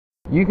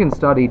You can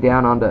study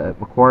down under at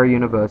Macquarie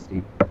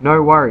University.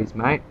 No worries,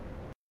 mate.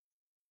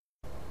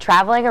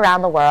 Traveling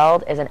around the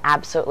world is an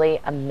absolutely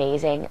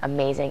amazing,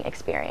 amazing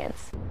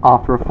experience.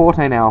 After a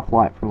 14-hour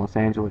flight from Los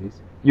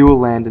Angeles, you will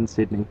land in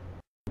Sydney.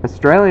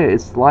 Australia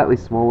is slightly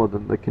smaller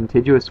than the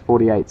contiguous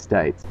 48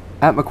 states.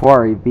 At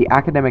Macquarie, the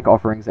academic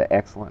offerings are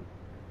excellent.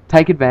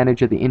 Take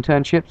advantage of the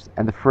internships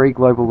and the free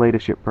Global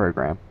Leadership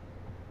Program.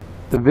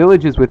 The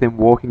village is within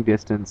walking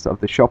distance of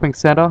the shopping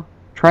centre,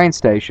 train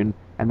station,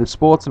 and the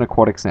sports and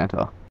aquatic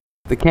centre.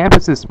 The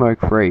campus is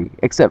smoke-free,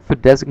 except for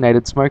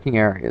designated smoking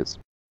areas.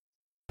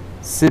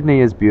 Sydney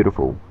is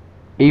beautiful,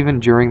 even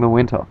during the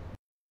winter.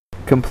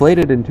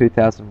 Completed in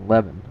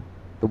 2011,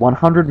 the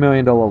 $100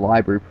 million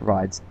library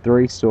provides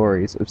 3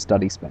 stories of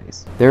study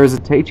space. There is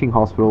a teaching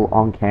hospital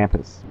on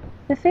campus.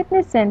 The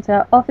fitness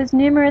centre offers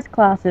numerous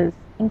classes,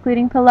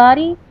 including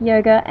Pilates,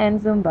 yoga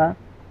and Zumba.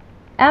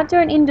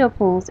 Outdoor and indoor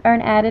pools are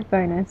an added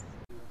bonus.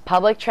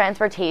 Public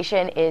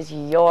transportation is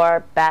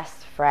your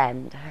best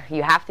friend.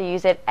 You have to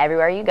use it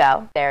everywhere you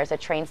go. There's a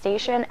train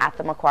station at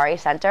the Macquarie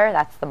Centre,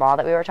 that's the mall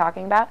that we were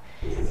talking about,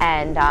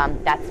 and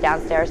that's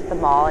downstairs at the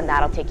mall, and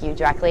that'll take you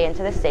directly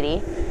into the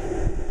city.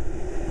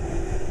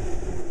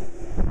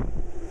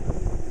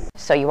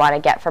 So you want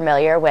to get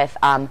familiar with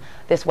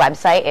this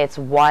website. It's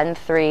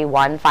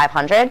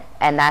 131500,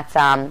 and that's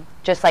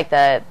just like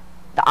the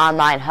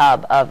online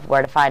hub of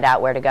where to find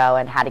out where to go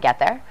and how to get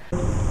there.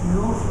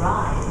 North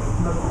Ride,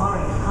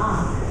 Macquarie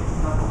Park,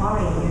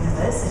 Macquarie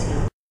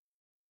University.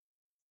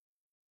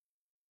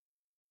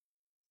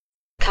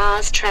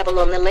 Cars travel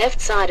on the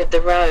left side of the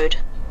road,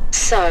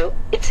 so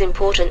it's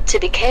important to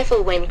be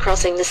careful when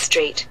crossing the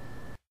street.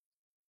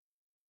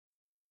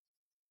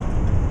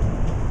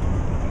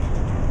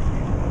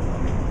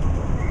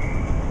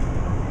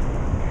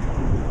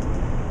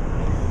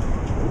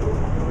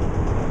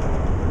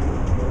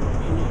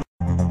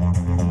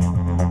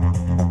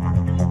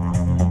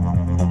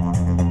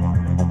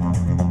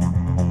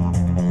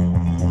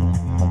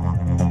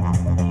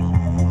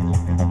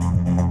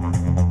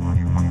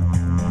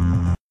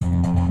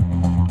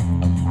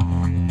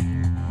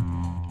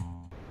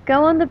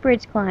 Go on the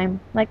bridge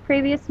climb, like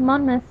previous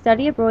Monmouth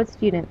study abroad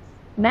students,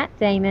 Matt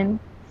Damon,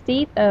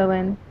 Steve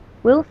Irwin,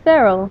 Will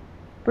Ferrell,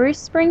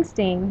 Bruce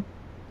Springsteen,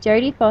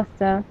 Jodie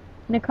Foster,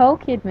 Nicole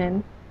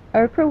Kidman,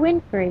 Oprah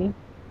Winfrey,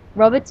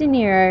 Robert De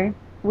Niro,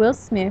 Will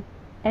Smith,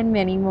 and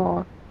many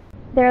more.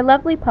 There are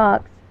lovely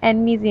parks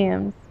and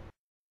museums.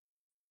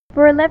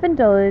 For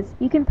 $11,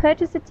 you can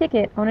purchase a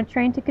ticket on a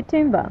train to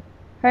Katoomba,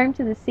 home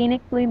to the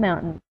scenic Blue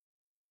Mountains.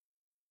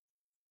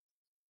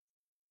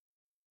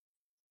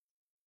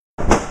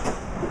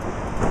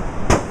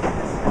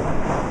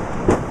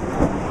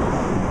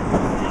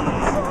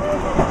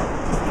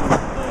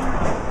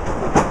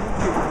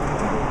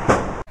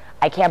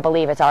 I can't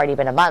believe it's already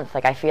been a month.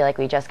 Like, I feel like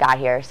we just got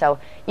here. So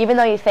even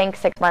though you think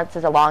 6 months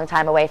is a long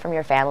time away from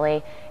your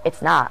family,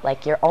 it's not.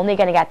 Like, you're only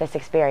going to get this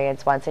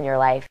experience once in your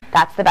life.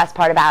 That's the best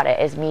part about it,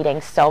 is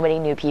meeting so many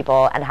new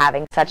people and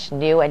having such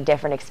new and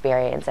different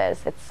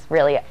experiences. It's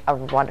really a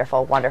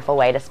wonderful, wonderful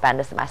way to spend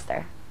a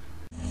semester.